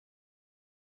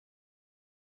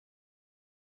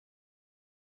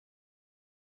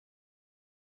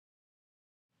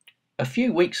A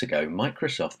few weeks ago,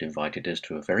 Microsoft invited us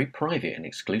to a very private and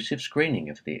exclusive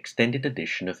screening of the extended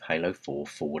edition of Halo 4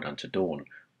 Forward Unto Dawn,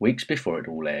 weeks before it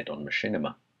all aired on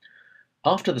Machinima.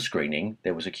 After the screening,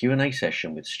 there was a Q&A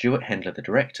session with Stewart Hendler, the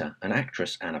director, and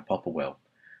actress Anna Popplewell.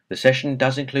 The session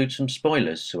does include some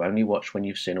spoilers, so only watch when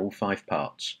you've seen all 5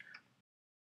 parts.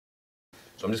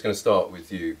 So I'm just going to start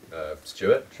with you,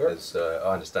 Stewart. Sure. As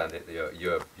I understand it,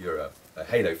 you're a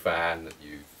Halo fan.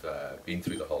 You've been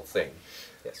through the whole thing.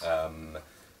 Yes. So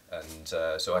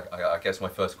I guess my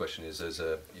first question is, as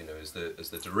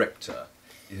the director,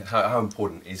 how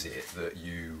important is it that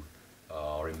you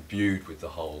are imbued with the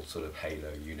whole sort of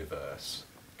Halo universe,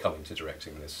 coming to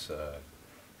directing this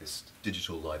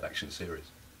digital live action series?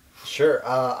 Sure.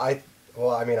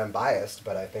 I'm biased,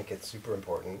 but I think it's super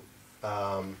important.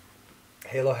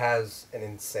 Halo has an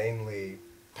insanely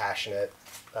passionate,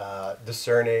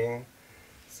 discerning,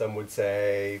 some would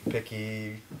say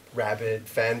picky, rabid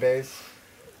fan base.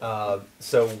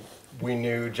 So we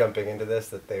knew jumping into this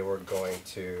that they were going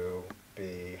to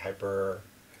be hyper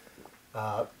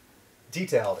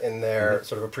detailed in their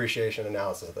sort of appreciation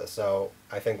analysis of this. So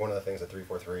I think one of the things that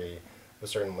 343 was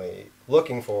certainly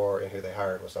looking for in who they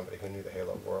hired was somebody who knew the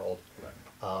Halo world. Right.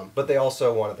 But they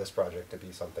also wanted this project to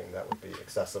be something that would be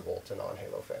accessible to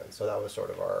non-Halo fans. So that was sort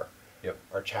of our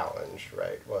challenge,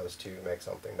 right, was to make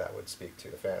something that would speak to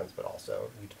the fans, but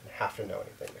also you didn't have to know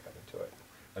anything to come into it.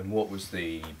 And what was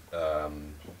the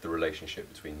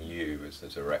relationship between you as the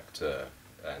director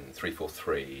and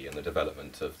 343 and the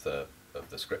development of the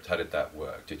script? How did that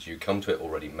work? Did you come to it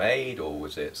already made, or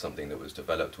was it something that was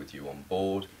developed with you on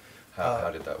board?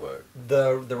 How did that work?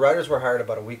 The writers were hired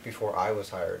about a week before I was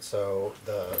hired, so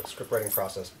the script writing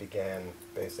process began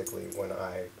basically when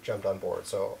I jumped on board.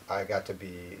 So I got to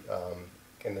be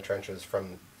in the trenches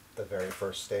from the very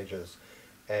first stages.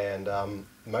 And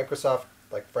Microsoft,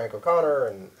 like Frank O'Connor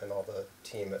and all the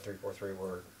team at 343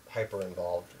 were hyper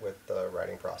involved with the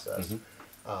writing process.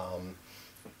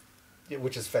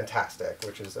 Which is fantastic,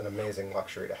 which is an amazing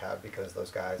luxury to have, because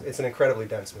those guys, it's an incredibly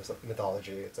dense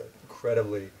mythology, it's an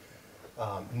incredibly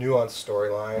nuanced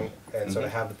storyline, and so to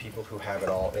have the people who have it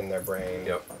all in their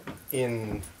brain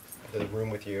in the room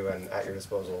with you and at your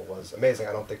disposal was amazing.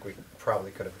 I don't think we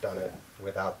probably could have done it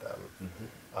without them.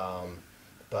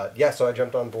 But yeah, so I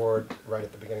jumped on board right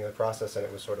at the beginning of the process, and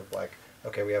it was sort of like,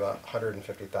 okay, we have a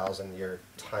 150,000 year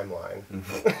timeline.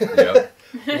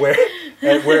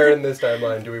 Where in this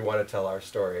timeline do we want to tell our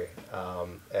story?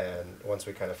 And once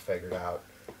we kind of figured out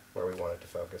where we wanted to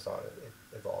focus on, it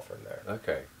evolved from there.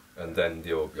 Okay. And then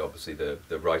obviously the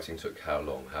writing took how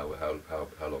long? How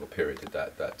long a period did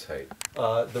that take?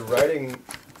 The writing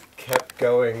kept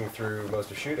going through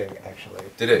most of shooting, actually.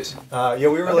 Did it? We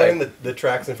were laying the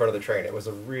tracks in front of the train. It was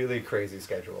a really crazy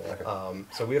schedule. Okay.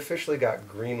 So we officially got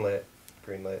greenlit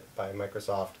by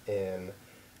Microsoft in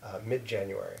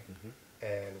mid-January.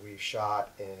 And we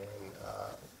shot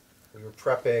we were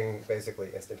prepping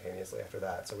basically instantaneously after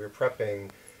that. So we were prepping,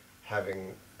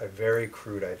 having a very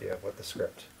crude idea of what the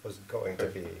script was going to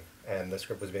be. And the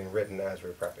script was being written as we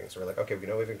were prepping. So we're like, okay, we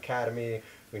know we have Academy,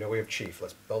 we know we have Chief.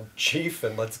 Let's build Chief,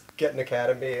 and let's get an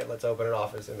Academy, and let's open an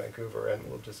office in Vancouver, and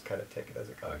we'll just kind of take it as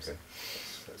it comes. Okay.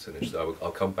 That's an interesting.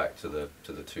 I'll come back to the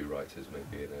two writers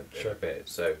maybe in a bit.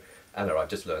 So, Anna, I've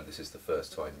just learned this is the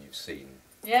first time you've seen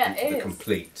the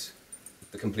complete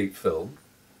film.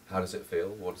 How does it feel?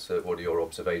 What are your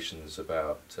observations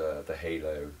about the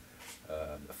Halo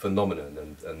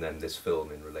phenomenon and then this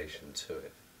film in relation to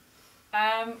it?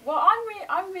 Well,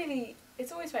 I'm really.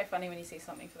 It's always very funny when you see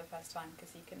something for the first time,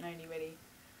 because you can only really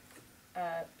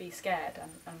be scared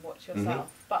and watch yourself.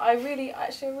 But I really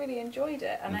enjoyed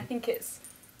it, and I think it's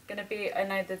going to be. I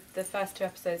know the first 2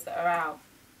 episodes that are out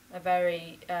are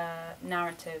very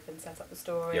narrative and set up the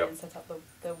story and set up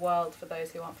the world for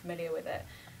those who aren't familiar with it,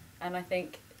 and I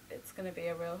think it's going to be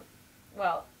a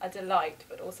delight,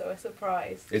 but also a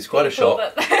surprise. It's quite a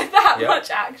shock that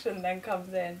much action then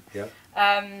comes in.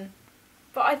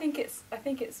 But I think it's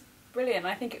brilliant.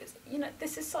 I think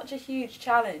this is such a huge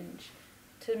challenge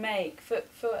to make for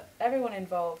everyone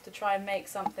involved, to try and make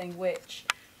something which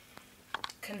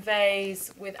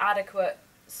conveys with adequate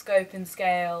scope and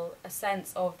scale a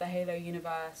sense of the Halo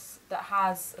universe, that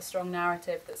has a strong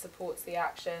narrative that supports the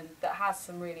action, that has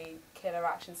some really killer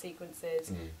action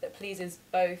sequences, that pleases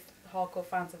both hardcore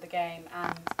fans of the game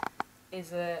and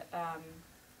is a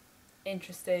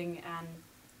interesting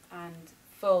and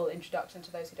full introduction to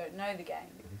those who don't know the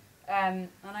game. And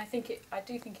I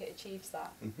do think it achieves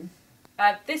that.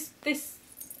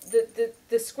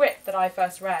 The script that I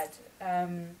first read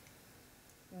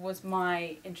was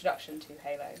my introduction to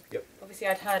Halo. Yep. Obviously,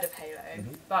 I'd heard of Halo,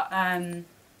 but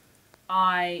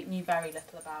I knew very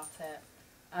little about it.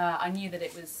 I knew that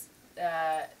it was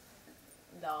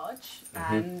large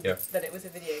and that it was a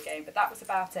video game, but that was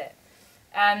about it.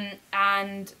 And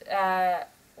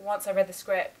once I read the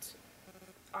script,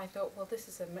 I thought, well, this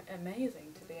is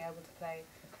amazing to be able to play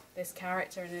this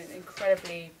character in an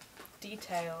incredibly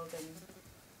detailed and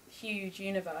huge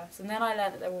universe. And then I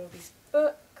learned that there were all these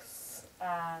books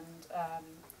and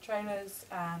trailers,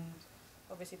 and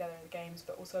obviously there are the games,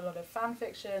 but also a lot of fan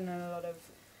fiction and a lot of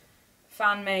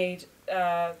fan-made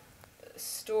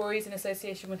stories in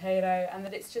association with Halo, and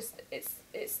that it's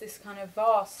this kind of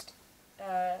vast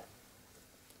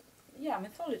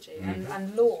mythology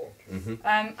and lore.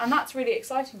 And that's really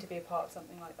exciting to be a part of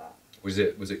something like that. Was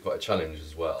it quite a challenge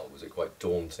as well? Was it quite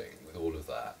daunting with all of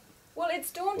that? Well,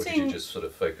 it's daunting. Or did you just sort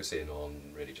of focus in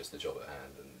on really just the job at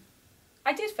hand? And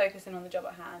I did focus in on the job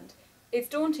at hand. It's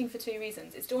daunting for two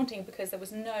reasons. It's daunting because there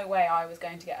was no way I was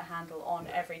going to get a handle on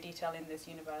every detail in this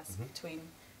universe between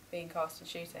being cast and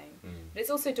shooting. But it's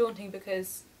also daunting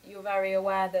because you're very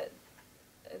aware that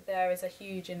there is a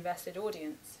huge invested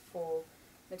audience for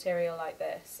material like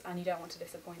this, and you don't want to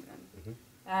disappoint them.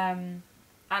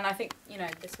 And I think, you know,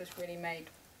 this was really made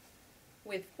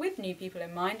with new people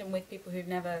in mind, and with people who've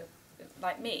never,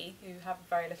 like me, who have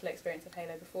very little experience of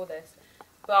Halo before this,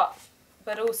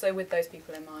 but also with those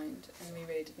people in mind, and we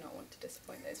really did not want to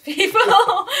disappoint those people.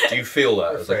 Do you feel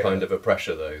that as a kind of a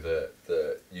pressure, though,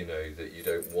 that you know, that you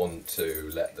don't want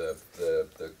to let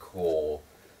the core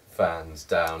fans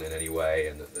down in any way,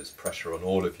 and that there's pressure on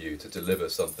all of you to deliver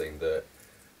something that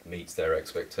meets their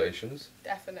expectations?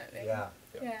 Definitely. Yeah.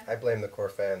 Yeah. I blame the core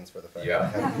fans for the fact that I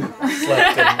haven't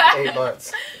slept in 8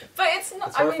 months. But it's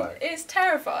not. I mean, it's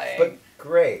terrifying. But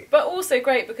great. But also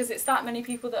great because it's that many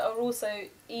people that are also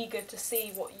eager to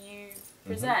see what you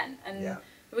present. And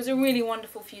it was a really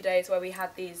wonderful few days where we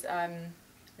had these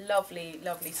lovely,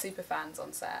 lovely super fans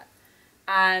on set,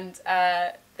 and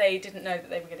they didn't know that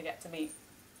they were going to get to meet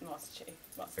Master Chief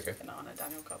Banana,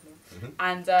 Daniel Cobnell.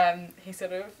 And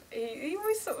he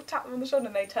always sort of tapped them on the shoulder,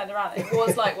 and they turned around. It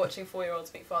was like watching 4-year-olds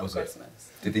speak Father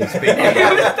Christmas. Did he speak?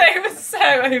 They were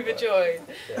so overjoyed.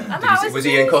 Yeah. And was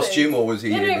he in costume, or was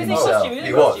he in himself? He was in costume.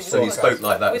 He was, so he spoke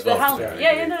like that with as well. The helmet.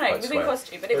 He was in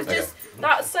costume. But it was just,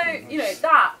 that's so, you know,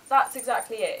 that's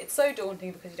exactly it. It's so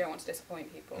daunting because you don't want to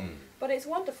disappoint people. But it's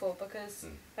wonderful because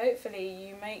hopefully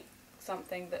you make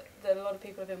something that a lot of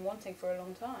people have been wanting for a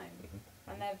long time.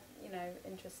 And they're, you know,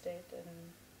 interested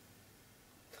and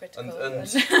critical.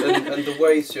 And the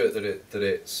way, Stuart, that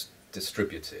it's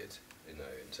distributed, you know,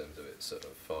 in terms of its sort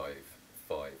of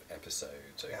five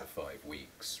episodes over 5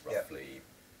 weeks, roughly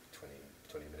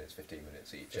 20 minutes, 15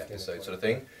 minutes each episode, sort of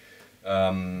thing.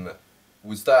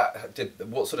 Was that,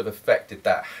 what sort of effect did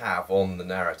that have on the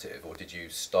narrative, or did you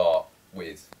start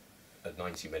with a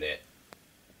 90-minute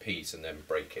piece and then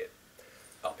break it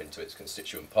up into its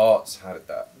constituent parts? How did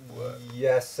that work?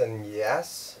 Yes and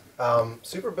yes.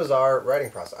 Super bizarre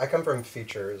writing process. I come from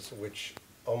features, which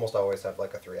almost always have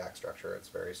like a 3-act structure. It's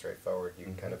very straightforward. You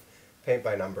can kind of paint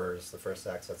by numbers. The first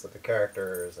act sets up the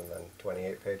characters, and then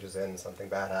 28 pages in, something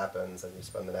bad happens, and you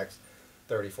spend the next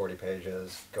 30, 40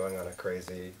 pages going on a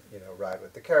crazy, you know, ride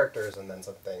with the characters, and then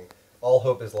all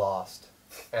hope is lost,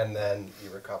 and then you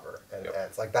recover. And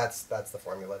it's like, that's the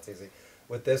formula. It's easy.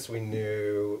 With this, we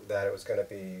knew that it was going to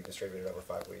be distributed over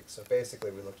 5 weeks. So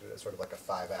basically, we looked at it as sort of like a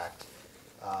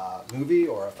 5-act movie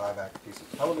or a 5-act piece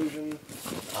of television.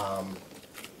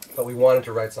 But we wanted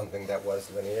to write something that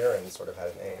was linear and sort of had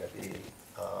an A and a B,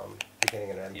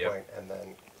 beginning and an end point, and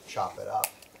then chop it up.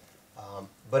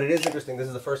 But it is interesting. This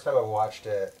is the first time I've watched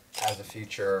it as a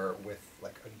feature with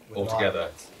all together.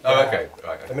 Oh, okay.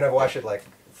 Right. I mean, I've watched it like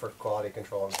for quality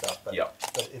control and stuff, but Yep.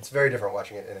 but it's very different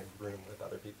watching it in a room with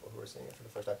other people who are seeing it for the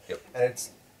first time. Yep. And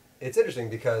it's interesting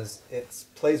because it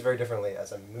plays very differently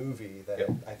as a movie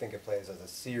than I think it plays as a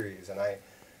series. And I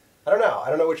don't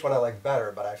know which one I like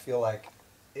better, but I feel like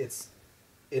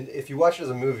if you watch it as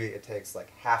a movie, it takes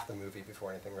like half the movie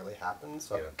before anything really happens.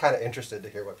 So I'm kind of interested to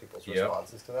hear what people's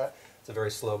responses to that. It's a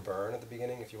very slow burn at the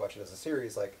beginning. If you watch it as a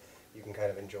series, like you can kind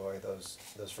of enjoy those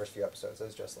first few episodes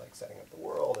as just like setting up the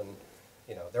world, and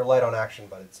you know they're light on action,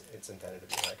 but it's intended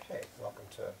to be like, hey, welcome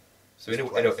to. So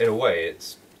in a way,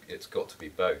 it's got to be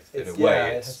both. In a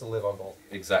way, it has to live on both.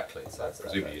 Exactly.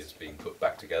 Presumably, it's being put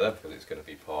back together because it's going to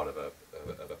be part of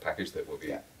a package that will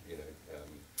be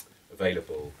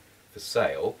available for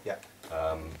sale. Yeah.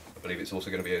 I believe it's also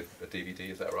going to be a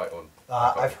DVD. Is that right?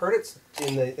 I've heard it's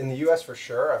in the US for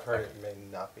sure. I've heard it may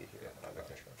not be here. I'm not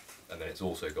sure. And then it's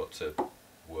also got to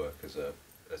work as a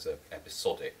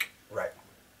episodic. Right.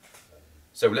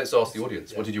 So let's ask the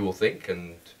audience. What did you all think?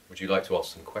 And would you like to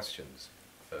ask some questions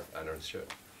of Anna and Stuart?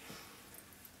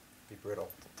 be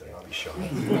brittle. Don't be shy.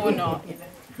 Or not, you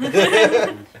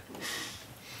know.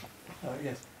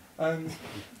 Yes.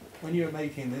 When you were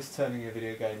making this, turning a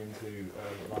video game into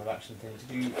a live action thing,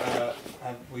 did you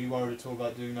were you worried at all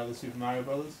about doing another Super Mario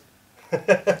Brothers?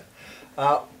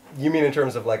 You mean in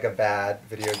terms of like a bad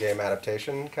video game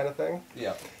adaptation kind of thing?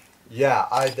 Yeah. Yeah,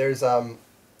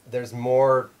 there's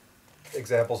more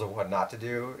examples of what not to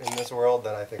do in this world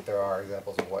than I think there are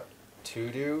examples of what to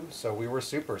do. So we were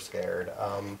super scared.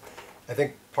 I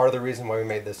think part of the reason why we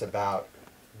made this about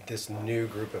this new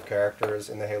group of characters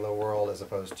in the Halo world, as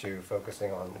opposed to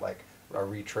focusing on like a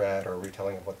retread or a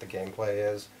retelling of what the gameplay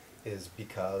is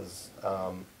because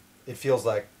it feels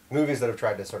like movies that have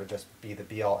tried to sort of just be the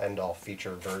be-all, end-all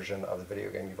feature version of the video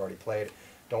game you've already played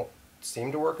don't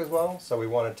seem to work as well. So we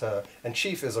wanted to, and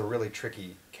Chief is a really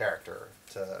tricky character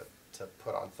to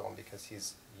put on film because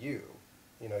he's you.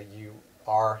 You know, you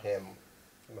are him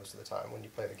most of the time when you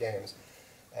play the games.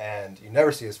 And you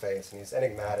never see his face, and he's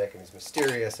enigmatic, and he's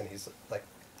mysterious, and he's like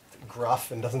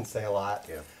gruff and doesn't say a lot.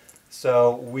 Yeah.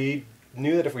 So we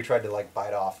knew that if we tried to like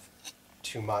bite off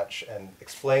too much and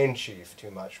explain Chief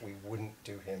too much, we wouldn't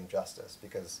do him justice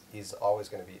because he's always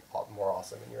going to be more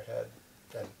awesome in your head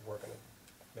than we're going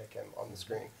to make him on the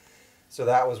screen. So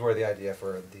that was where the idea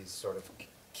for these sort of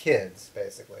kids,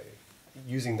 basically,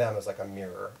 using them as like a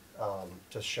mirror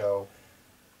to show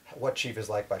what Chief is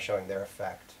like by showing their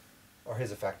effect or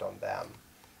his effect on them.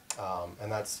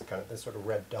 And that's kind of this sort of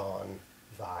Red Dawn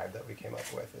vibe that we came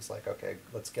up with. It's like, okay,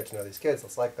 let's get to know these kids,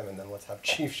 let's like them, and then let's have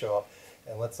Chief show up,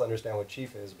 and let's understand what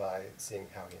Chief is by seeing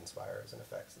how he inspires and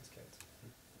affects these kids.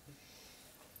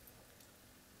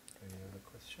 Any other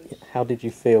questions? How did you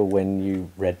feel when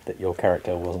you read that your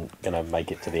character wasn't going to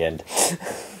make it to the end?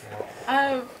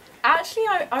 Actually,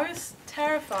 I was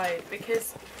terrified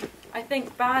because I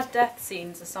think bad death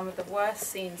scenes are some of the worst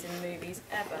scenes in movies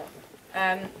ever.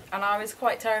 And I was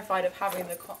quite terrified of having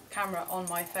the camera on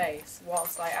my face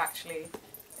whilst I actually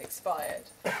expired.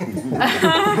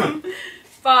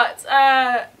 But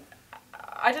I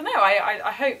don't know,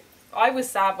 I hope, I was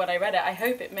sad when I read it. I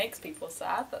hope it makes people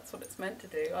sad. That's what it's meant to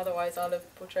do. Otherwise I'll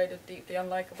have portrayed a deeply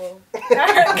unlikable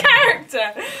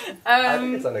character. I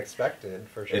think it's unexpected,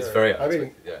 for sure. It's very unexpected.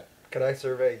 unexpected, yeah. Can I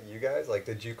survey you guys? Like,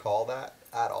 did you call that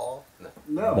at all?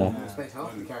 No. I expect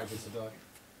half the characters to die.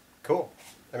 Cool.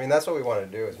 I mean, that's what we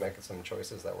wanted to do, is make some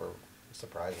choices that were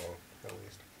surprising, at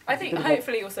least. I think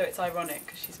hopefully also it's ironic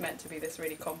because she's meant to be this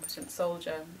really competent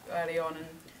soldier early on, and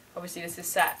obviously this is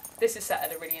set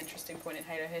at a really interesting point in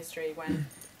Halo history when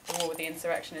the war with the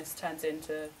insurrectionists turns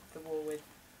into the war with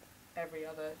every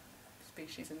other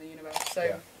species in the universe.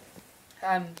 So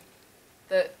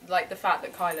the fact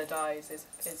that Kyla dies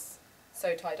is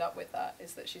so tied up with that,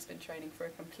 is that she's been training for a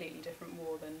completely different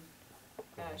war than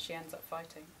she ends up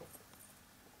fighting.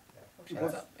 Or she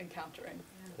ends up encountering.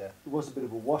 Yeah. It was a bit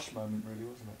of a wash moment, really,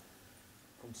 wasn't it?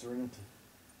 From Serenity.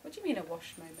 What do you mean a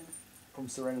wash moment? From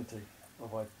Serenity.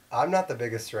 I'm not the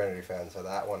biggest Serenity fan, so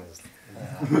that one is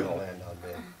going to land on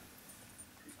me.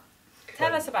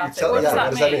 Tell us about it. What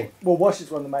does that mean? Well, Wash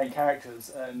is one of the main characters,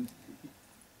 and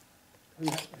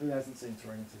who hasn't seen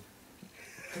Serenity?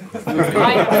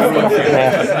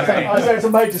 I said it's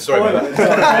a major spoiler.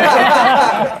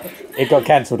 It got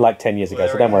cancelled like 10 years ago,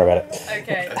 so don't worry about it.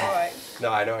 Okay, alright.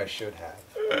 No, I know I should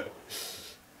have.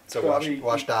 So Well,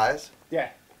 Wash dies? Yeah.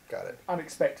 Got it.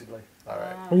 Unexpectedly. All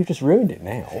right. Well, you've just ruined it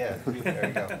now. Yeah, there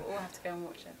you go. We'll have to go and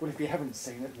watch it. Well, if you haven't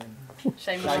seen it, then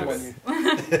Shame shame on on us.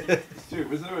 you. Stuart,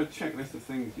 was there a checklist of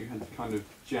things you had to kind of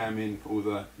jam in for all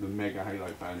the mega Halo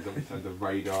fans? Obviously, you had the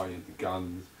radar, you had the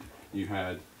guns, you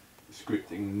had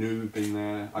scripting noob in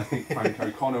there. I think Frank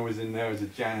O'Connor was in there as a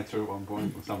janitor at one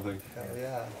point or something. Hell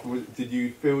yeah. Did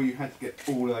you feel you had to get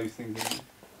all of those things in?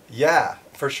 Yeah,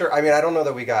 for sure. I mean, I don't know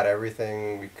that we got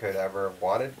everything we could ever have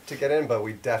wanted to get in, but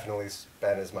we definitely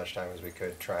spent as much time as we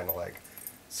could trying to like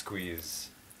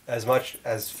squeeze as much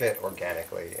as fit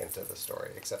organically into the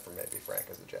story, except for maybe Frank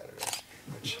as a janitor,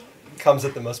 which comes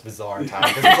at the most bizarre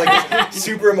time because it's like this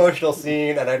super emotional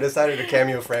scene, and I decided to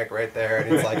cameo Frank right there,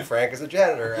 and it's like Frank is a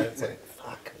janitor, and it's like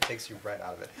fuck, it takes you right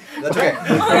out of it. That's okay.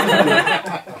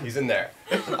 He's in there.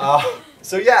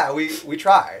 So yeah, we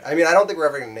tried. I mean, I don't think we're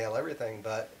ever gonna nail everything,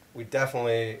 but we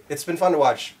definitely, it's been fun to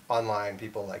watch online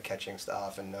people like catching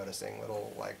stuff and noticing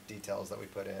little like details that we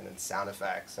put in and sound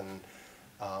effects and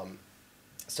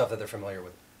stuff that they're familiar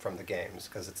with from the games,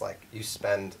 because it's like you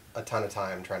spend a ton of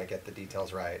time trying to get the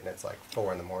details right, and it's like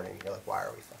 4 a.m. and you're like, why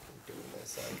are we fucking doing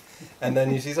this? Like, and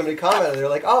then you see somebody comment and they're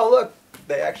like, oh look,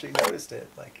 they actually noticed it.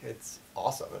 Like, it's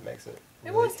awesome. It makes it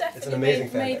It really, was definitely it's an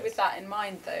amazing made with that in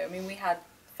mind, though. I mean, we had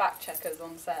fact checkers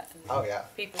on set and oh yeah,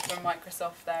 people from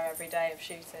Microsoft there every day of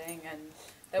shooting, and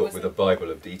But with a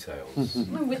Bible of details.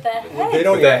 No, with their heads. They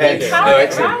don't with their even heads. need it. No,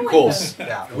 excellent. Of course.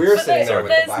 Yeah, we're But sitting there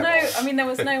with the there's Bible. no, I mean, there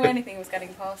was no anything that was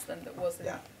getting past them that wasn't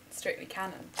strictly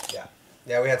canon. Yeah.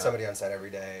 Yeah, we had somebody on set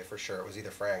every day for sure. It was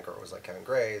either Frank or it was like Kevin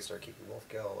Grace or Kiki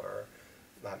Wolfgill or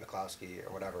Matt McCloskey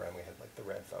or whatever, and we had like the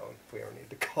red phone if we ever needed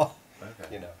to call.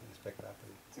 Okay. You know, just pick it up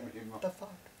and what the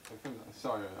fuck?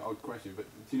 Sorry, an odd question, but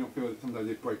do you not feel that sometimes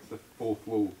it breaks the fourth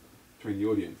wall between the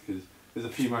audience? Because there's a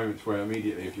few moments where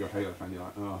immediately, if you're a Halo fan, you're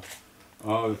like,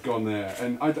 oh, they've gone there.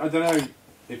 And I don't know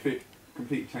if it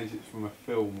completely changes from a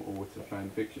film or to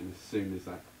fan fiction as soon as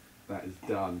that is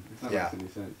done. If that makes any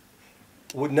sense.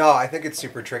 Well, no, I think it's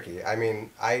super tricky. I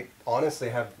mean, I honestly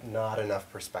have not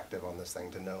enough perspective on this thing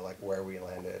to know like where we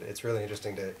landed. It's really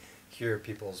interesting to hear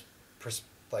people's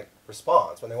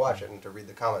response when they watch it and to read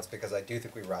the comments, because I do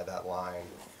think we ride that line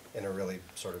in a really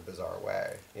sort of bizarre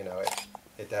way. You know,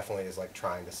 it definitely is like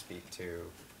trying to speak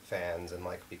to fans and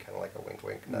like be kind of like a wink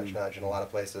wink nudge nudge in a lot of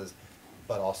places,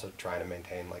 but also trying to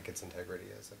maintain like its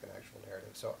integrity as like an actual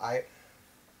narrative. So I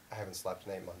haven't slept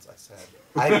in 8 months. I said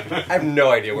I have no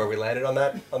idea where we landed on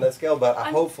that scale, but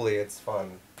hopefully it's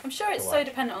fun. I'm sure it's so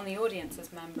dependent on the audience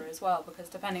as member as well, because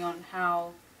depending on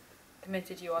how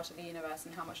committed you are to the universe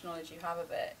and how much knowledge you have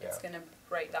of it, it's going to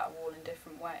break that wall in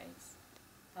different ways.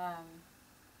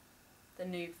 The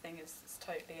noob thing is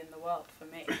totally in the world for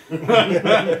me.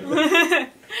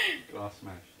 Glass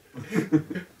smash.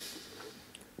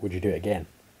 Would you do it again?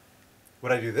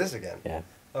 Would I do this again? Yeah.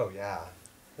 Oh yeah.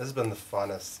 This has been the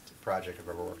funnest project I've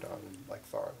ever worked on, like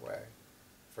far and away,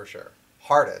 for sure.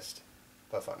 Hardest,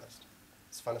 but funnest.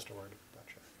 It's funnest a word, not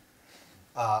sure.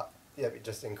 Yeah,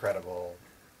 just incredible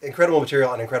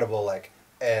material and incredible like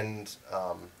end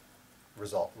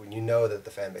result. When you know that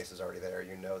the fan base is already there,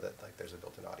 you know that like there's a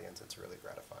built-in audience. It's really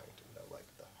gratifying to know like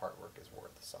the hard work is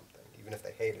worth something, even if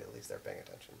they hate it. At least they're paying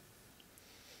attention.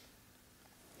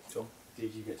 Tom?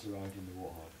 Did you get to ride in the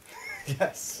Warthog?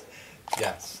 Yes.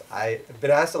 Yes, I've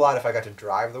been asked a lot if I got to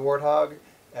drive the Warthog,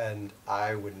 and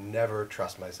I would never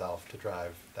trust myself to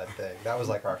drive that thing. That was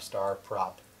like our star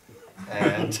prop.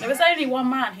 And there was only one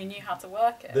man who knew how to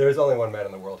work it. There's only one man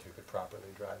in the world who could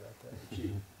properly drive that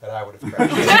thing. And I would have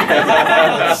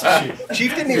crashed.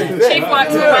 Chief didn't even fit. Chief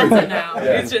works for Windsor now.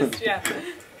 Yeah. It's just,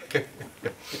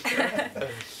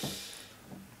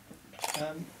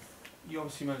 You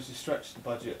obviously managed to stretch the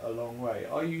budget a long way.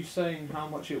 Are you saying how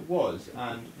much it was,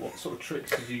 and what sort of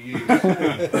tricks did you use? What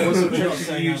sort of tricks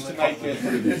did you use to make it? I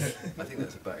think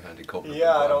that's a backhanded compliment.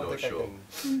 Yeah, I I'm don't not think sure.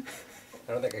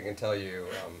 I don't think I can tell you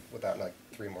without like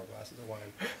 3 more glasses of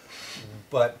wine.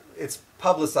 But it's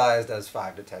publicized as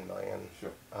 5 to 10 million.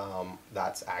 Sure.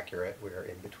 That's accurate. We're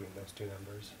in between those two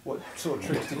numbers. What sort of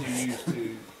tricks did you use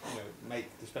to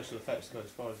make the special effects go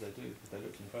as far as they do? Because they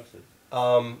looked impressive.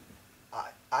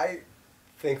 I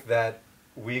think that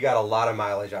we got a lot of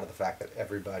mileage out of the fact that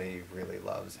everybody really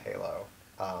loves Halo.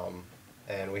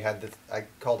 And we had this, I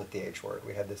called it the H word.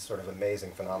 We had this sort of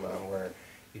amazing phenomenon where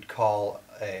you'd call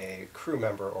a crew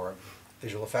member or a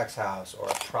visual effects house or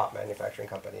a prop manufacturing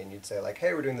company and you'd say like,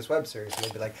 hey, we're doing this web series. And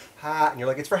they'd be like, ha, and you're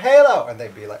like, it's for Halo. And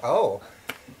they'd be like, oh.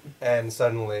 And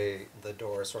suddenly the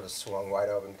door sort of swung wide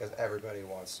open because everybody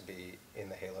wants to be in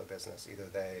the Halo business. Either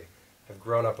they have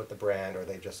grown up with the brand or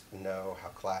they just know how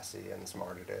classy and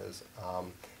smart it is.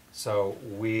 So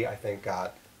we, I think,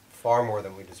 got far more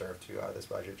than we deserved to out of this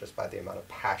budget just by the amount of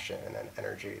passion and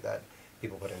energy that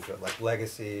people put into it. Like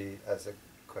Legacy, as a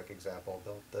quick example,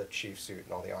 built the Chief suit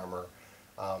and all the armor.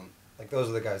 Like those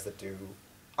are the guys that do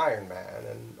Iron Man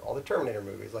and all the Terminator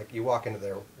movies. Like you walk into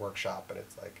their workshop and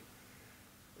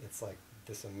it's like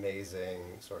this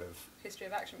amazing sort of history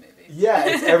of action movies. Yeah,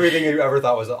 it's everything you ever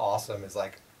thought was awesome is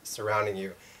like surrounding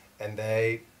you, and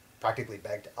they practically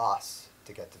begged us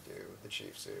to get to do the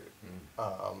Chief suit.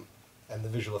 And the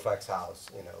visual effects house,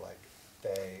 like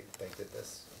they did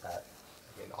this at,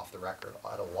 off the record,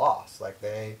 at a loss. Like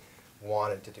they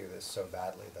wanted to do this so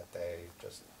badly that they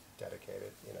just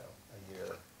dedicated, a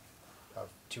year of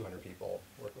 200 people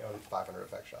working on 500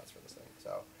 effect shots for this thing.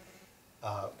 So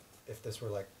if this were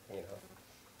like,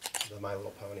 the My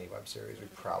Little Pony web series, we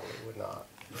probably would not.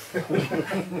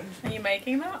 Are you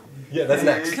making that? Yeah, that's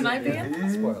next. Can I be in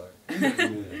that? Spoiler.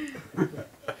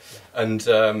 And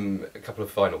a couple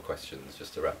of final questions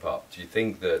just to wrap up. Do you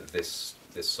think that this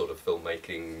sort of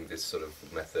filmmaking, this sort of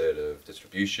method of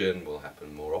distribution will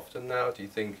happen more often now? Do you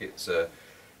think it's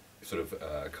sort of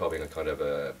carving a kind of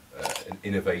an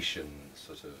innovation,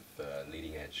 sort of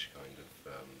leading edge kind of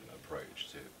approach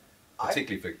to,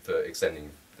 particularly for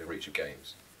extending the reach of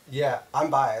games? Yeah, I'm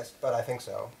biased, but I think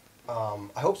so.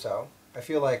 I hope so. I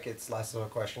feel like it's less of a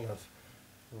question of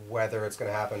whether it's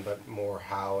going to happen, but more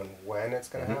how and when it's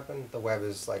going to happen. The web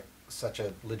is like such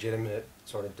a legitimate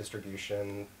sort of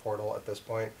distribution portal at this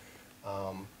point.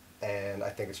 And I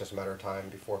think it's just a matter of time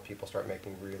before people start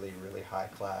making really, really high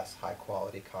class, high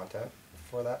quality content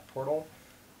for that portal.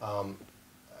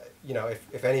 You know,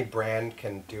 if any brand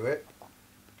can do it,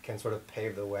 can sort of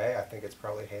pave the way, I think it's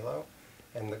probably Halo.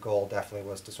 And the goal definitely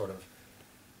was to sort of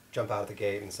jump out of the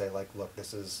gate and say, like, look,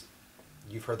 this is,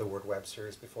 you've heard the word web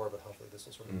series before, but hopefully this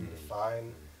will sort of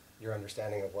define your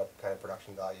understanding of what kind of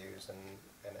production values and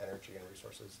energy and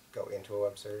resources go into a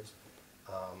web series.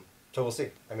 So we'll see.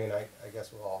 I mean, I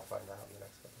guess we'll all find out in the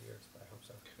next couple of years, but I hope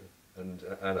so. Cool. And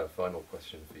Anna, final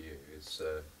question for you is: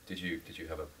 did you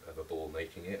have a ball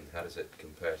making it, and how does it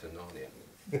compare to Narnia?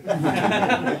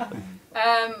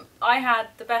 I had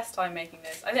the best time making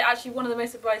this. I think actually one of the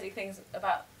most surprising things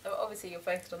about, obviously you're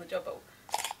focused on the job, but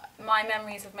my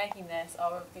memories of making this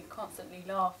are of me constantly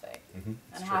laughing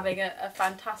and having a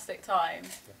fantastic time.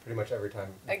 Yeah, pretty much every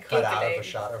time you cut out of a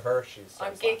shot of her,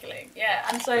 I'm giggling. Yeah,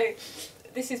 and so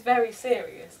this is very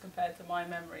serious compared to my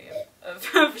memory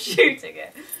of shooting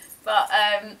it. But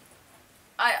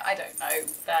I don't know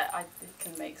that I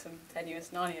can make some tenuous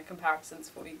Narnia comparisons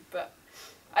for you, but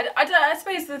I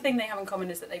suppose the thing they have in common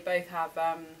is that they both have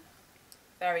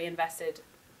very invested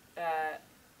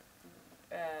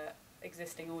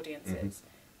existing audiences,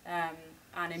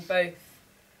 and in both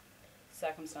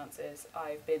circumstances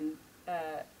I've been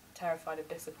terrified of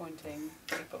disappointing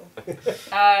people.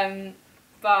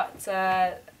 But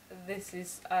this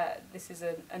is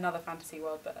another fantasy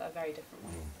world, but a very different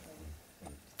one.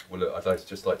 Well, look, I'd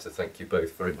just like to thank you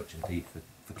both very much indeed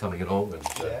for coming along and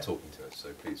talking to us.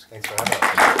 So please. Thanks for having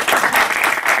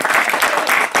us.